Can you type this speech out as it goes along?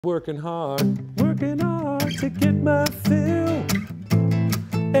Working hard to get my fill.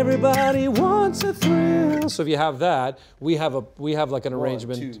 Everybody wants a thrill. So if you have that, we have like an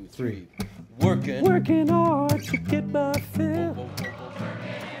arrangement. 1, 2, 3. Working hard to get my fill.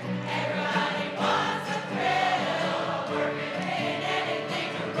 Everybody wants a thrill. Working ain't anything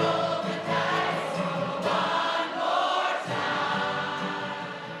to roll the dice. One more time.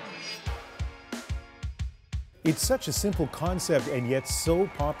 It's such a simple concept and yet so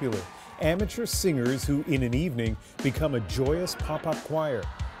popular. Amateur singers who, in an evening, become a joyous pop-up choir.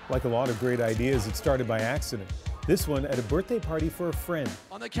 Like a lot of great ideas, it started by accident. This one at a birthday party for a friend.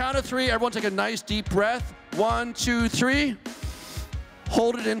 On the count of 3, everyone take a nice deep breath. 1, 2, 3.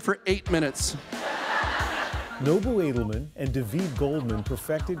 Hold it in for 8 minutes. Nobu Adilman and Goldman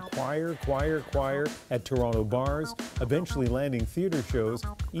perfected choir at Toronto bars, eventually landing theater shows,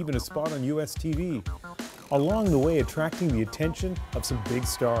 even a spot on US TV. Along the way, attracting the attention of some big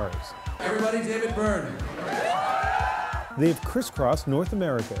stars. Everybody, David Byrne. They've crisscrossed North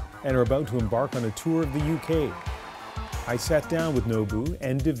America and are about to embark on a tour of the UK. I sat down with Nobu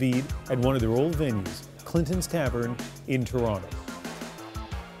and David at one of their old venues, Clinton's Tavern in Toronto.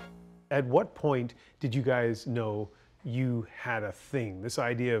 At what point did you guys know you had a thing? This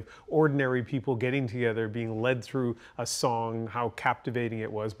idea of ordinary people getting together, being led through a song, how captivating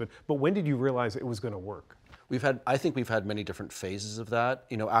it was, but when did you realize it was going to work? I think we've had many different phases of that.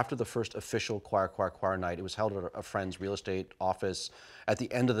 You know, after the first official choir night, it was held at a friend's real estate office. At the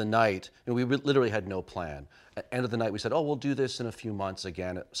end of the night, we literally had no plan. At the end of the night, we said, oh, we'll do this in a few months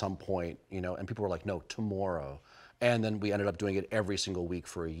again at some point, and people were like, no, tomorrow. And then we ended up doing it every single week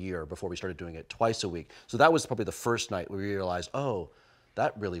for a year before we started doing it twice a week. So that was probably the first night where we realized, oh,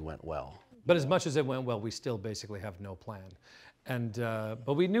 that really went well. But as much as it went well, we still basically have no plan. And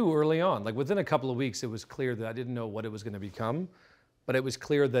but we knew early on, like within a couple of weeks, it was clear that I didn't know what it was going to become, but it was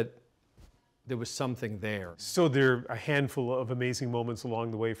clear that there was something there. So there are a handful of amazing moments along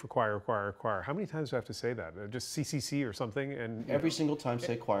the way for choir. How many times do I have to say that? Just CCC or something? And every single time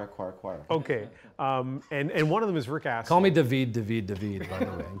say choir. Okay. And one of them is Rick Astley. Call me David, by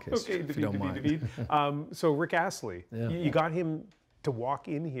the way, in case okay, if you don't mind. David. So Rick Astley, yeah. You got him to walk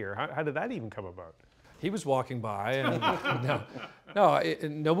in here. How did that even come about? He was walking by, and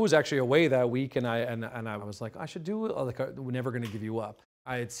Nobu was actually away that week, and I was like, I should do like We're Never Gonna Give You Up.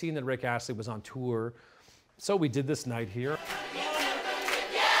 I had seen that Rick Astley was on tour, so we did this night here.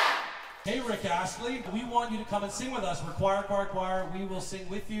 Hey Rick Astley, we want you to come and sing with us. We're choir. We will sing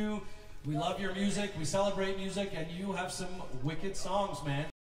with you. We love your music, we celebrate music, and you have some wicked songs, man.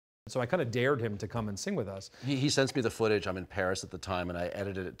 So I kind of dared him to come and sing with us. He sends me the footage. I'm in Paris at the time, and I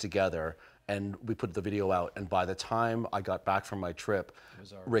edited it together, and we put the video out. And by the time I got back from my trip,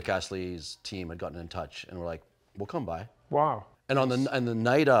 Rick Astley's team had gotten in touch, and we're like, we'll come by. Wow. And on the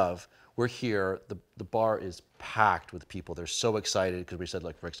night of, we're here, the bar is packed with people. They're so excited because we said,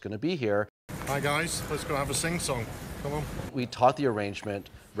 like, Rick's gonna be here. Hi guys, let's go have a sing-song. Come on. We taught the arrangement,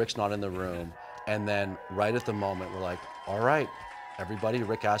 Rick's not in the room, and then right at the moment, we're like, all right, everybody,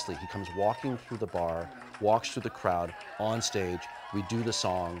 Rick Astley. He comes walking through the bar, walks through the crowd, on stage, we do the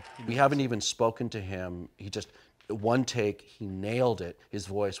song. We haven't even spoken to him. He just, one take, he nailed it. His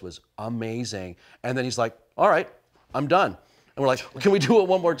voice was amazing. And then he's like, all right, I'm done. And we're like, can we do it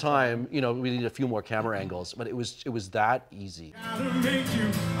one more time? We need a few more camera angles, but it was that easy. Gotta make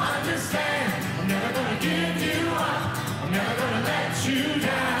you understand. I'm never gonna give you up. I'm never gonna let you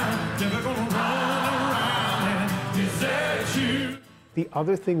down. Never gonna run around and desert you. The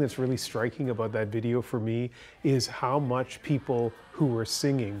other thing that's really striking about that video for me is how much people who were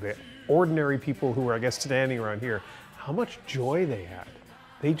singing, the ordinary people who were, I guess, standing around here, how much joy they had.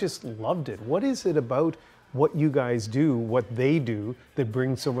 They just loved it. What is it about what you guys do, what they do, that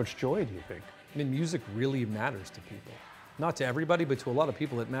brings so much joy, do you think? I mean, music really matters to people. Not to everybody, but to a lot of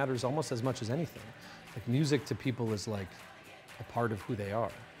people, it matters almost as much as anything. Like, music to people is like a part of who they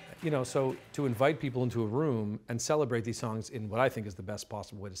are. So to invite people into a room and celebrate these songs in what I think is the best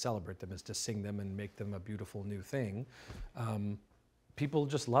possible way to celebrate them is to sing them and make them a beautiful new thing. People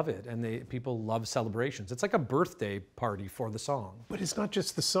just love it, and people love celebrations. It's like a birthday party for the song. But it's not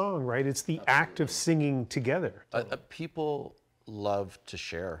just the song, right? It's the act of singing together. People love to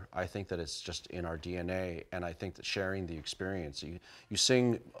share. I think that it's just in our DNA, and I think that sharing the experience. You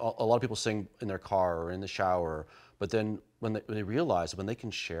sing, a lot of people sing in their car or in the shower, but then when they realize when they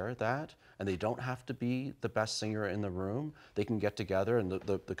can share that, and they don't have to be the best singer in the room, they can get together, and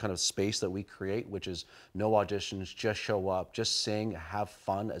the kind of space that we create, which is no auditions, just show up, just sing, have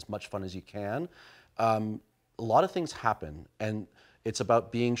fun, as much fun as you can. A lot of things happen, and It's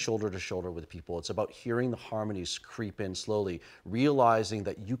about being shoulder to shoulder with people. It's about hearing the harmonies creep in slowly, realizing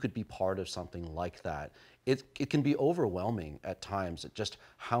that you could be part of something like that. It can be overwhelming at times at just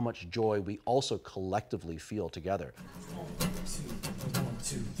how much joy we also collectively feel together. 1,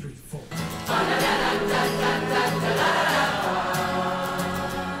 2, 3, 4.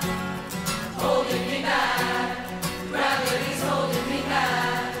 Holding me back, gravity's holding me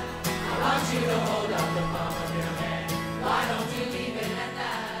back. I want you to hold up the palm of your hand. Why don't you leave it at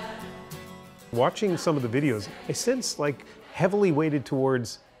that? Watching some of the videos, I sense like heavily weighted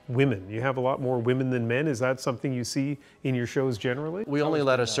towards women. You have a lot more women than men. Is that something you see in your shows generally? We only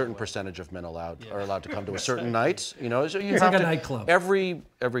let a certain percentage of men are allowed to come to a certain night. You know, so you It's have like a to, nightclub. Every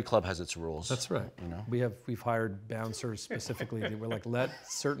club has its rules. That's right. You know, We've hired bouncers specifically that we're like, let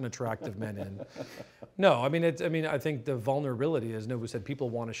certain attractive men in. No, I mean I think the vulnerability, as Nobu said, people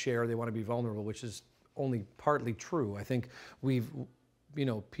want to share, they want to be vulnerable, which is only partly true. I think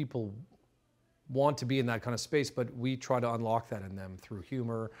people want to be in that kind of space, but we try to unlock that in them through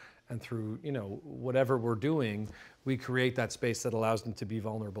humor and through, whatever we're doing, we create that space that allows them to be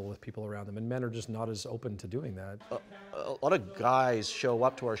vulnerable with people around them. And men are just not as open to doing that. a lot of guys show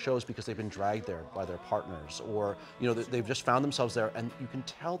up to our shows because they've been dragged there by their partners, or they've just found themselves there, and you can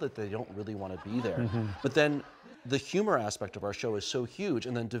tell that they don't really want to be there. Mm-hmm. But then the humor aspect of our show is so huge,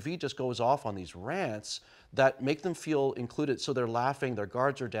 and then David just goes off on these rants that make them feel included, so they're laughing, their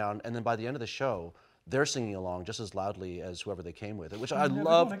guards are down, and then by the end of the show, they're singing along just as loudly as whoever they came with, which I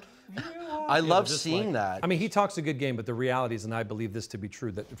love. I love seeing that. I mean, he talks a good game, but the reality is, and I believe this to be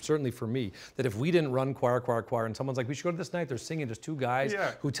true, that certainly for me, that if we didn't run choir, and someone's like, we should go to this night, they're singing, just two guys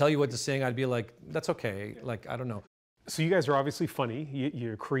who tell you what to sing, I'd be like, that's okay. Like, I don't know. So you guys are obviously funny,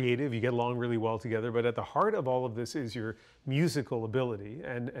 you're creative, you get along really well together, but at the heart of all of this is your musical ability,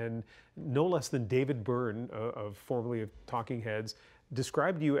 and no less than David Byrne, formerly of Talking Heads,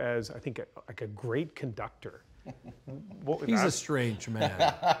 described you as, I think, like a great conductor. He's a strange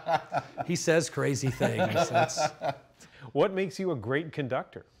man. He says crazy things. What makes you a great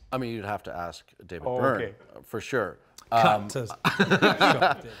conductor? I mean, you'd have to ask David Byrne, for sure.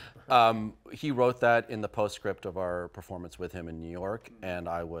 He wrote that in the postscript of our performance with him in New York, and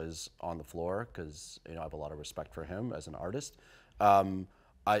I was on the floor because I have a lot of respect for him as an artist. I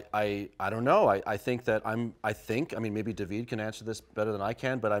don't know. I think that I mean, maybe David can answer this better than I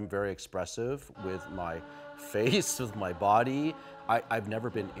can, but I'm very expressive with my face, with my body. I've never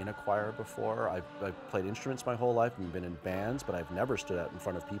been in a choir before. I've played instruments my whole life and been in bands, but I've never stood out in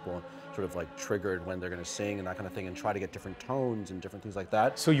front of people and sort of like triggered when they're going to sing and that kind of thing, and try to get different tones and different things like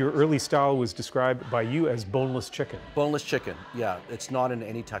that. So your early style was described by you as boneless chicken. Boneless chicken, yeah. It's not in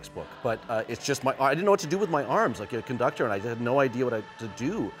any textbook, but it's just I didn't know what to do with my arms, like a conductor, and I had no idea what to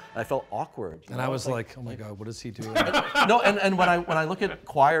do. And I felt awkward. And I was like, oh my God, what is he doing? No, and when I look at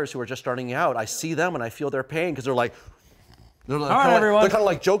choirs who are just starting out, I see them and I feel their pain, because they're like, all right, everyone. They're kind of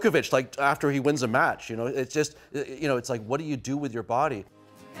like Djokovic, like after he wins a match. It's just, it's like, what do you do with your body?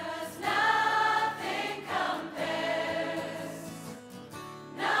 'Cause nothing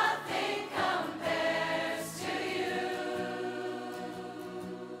compares to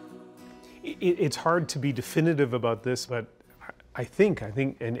you. It's hard to be definitive about this, but I think,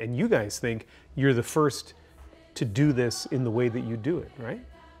 and you guys think you're the first to do this in the way that you do it, right?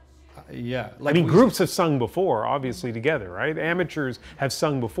 Yeah. I mean, groups have sung before, obviously, together, right? Amateurs have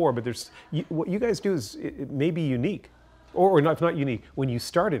sung before, but what you guys do is it may be unique. Or not unique. When you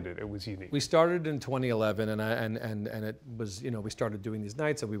started it, it was unique. We started in 2011, and it was, we started doing these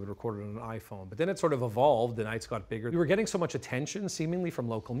nights, and we would record it on an iPhone. But then it sort of evolved. The nights got bigger. We were getting so much attention, seemingly from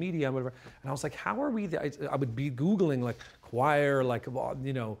local media and whatever. And I was like, how are we? I would be Googling like choir,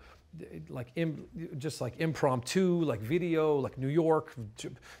 just like impromptu, like video, like New York,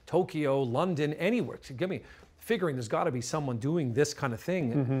 Tokyo, London, anywhere. Figuring there's got to be someone doing this kind of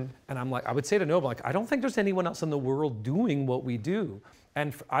thing. Mm-hmm. And I'm like, I would say to Nobu, I don't think there's anyone else in the world doing what we do.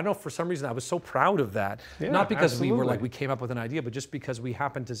 And I don't know, for some reason, I was so proud of that. Yeah, not because we came up with an idea, but just because we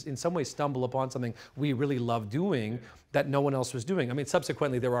happened to, in some way, stumble upon something we really love doing that no one else was doing. I mean,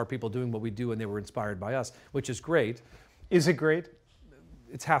 subsequently, there are people doing what we do, and they were inspired by us, which is great. Is it great?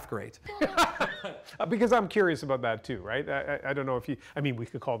 It's half great. Because I'm curious about that too, right? I don't know if we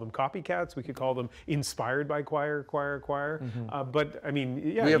could call them copycats, we could call them inspired by choir. Mm-hmm. But I mean,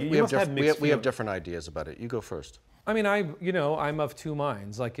 yeah, we have different ideas about it. You go first. I mean, I'm of two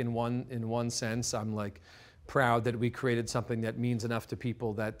minds. Like in one sense, I'm like proud that we created something that means enough to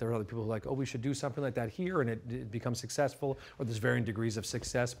people that there are other people who are like, oh, we should do something like that here, and it becomes successful, or there's varying degrees of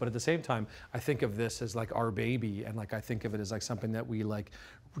success. But at the same time, I think of this as like our baby, and like I think of it as like something that we like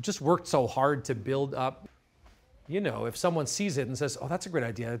just worked so hard to build up. you know, if someone sees it and says, oh, that's a great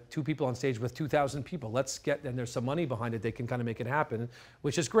idea, 2 people on stage with 2,000 people, let's get, and there's some money behind it, they can kind of make it happen,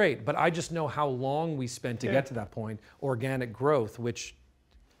 which is great. But I just know how long we spent to get to that point, organic growth, which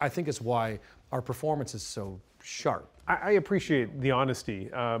I think is why our performance is so sharp. I appreciate the honesty,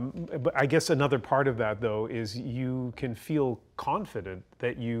 but I guess another part of that, though, is you can feel confident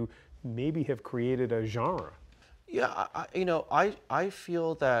that you maybe have created a genre. Yeah, I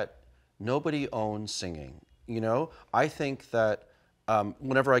feel that nobody owns singing. You know, I think that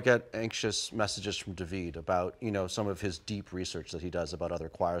whenever I get anxious messages from David about, you know, some of his deep research that he does about other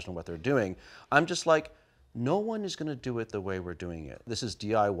choirs and what they're doing, I'm just like, no one is going to do it the way we're doing it. This is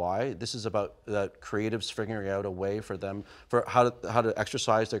DIY. This is about creatives figuring out a way for them, for how to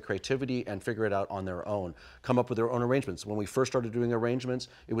exercise their creativity and figure it out on their own, come up with their own arrangements. When we first started doing arrangements,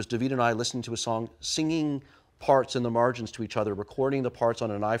 it was David and I listening to a song, singing parts in the margins to each other, recording the parts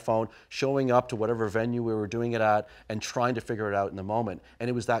on an iPhone, showing up to whatever venue we were doing it at, and trying to figure it out in the moment. And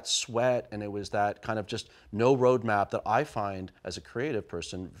it was that sweat, and it was that kind of just no roadmap that I find as a creative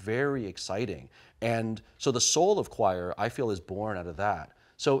person very exciting. And so the soul of choir, I feel, is born out of that.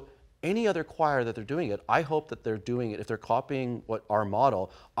 So any other choir that they're doing it, I hope that they're doing it, if they're copying what our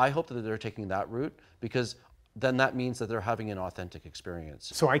model, I hope that they're taking that route, because then that means that they're having an authentic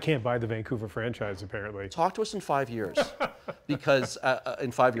experience. So I can't buy the Vancouver franchise, apparently. Talk to us in 5 years, because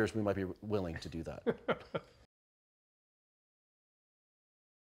in 5 years we might be willing to do that.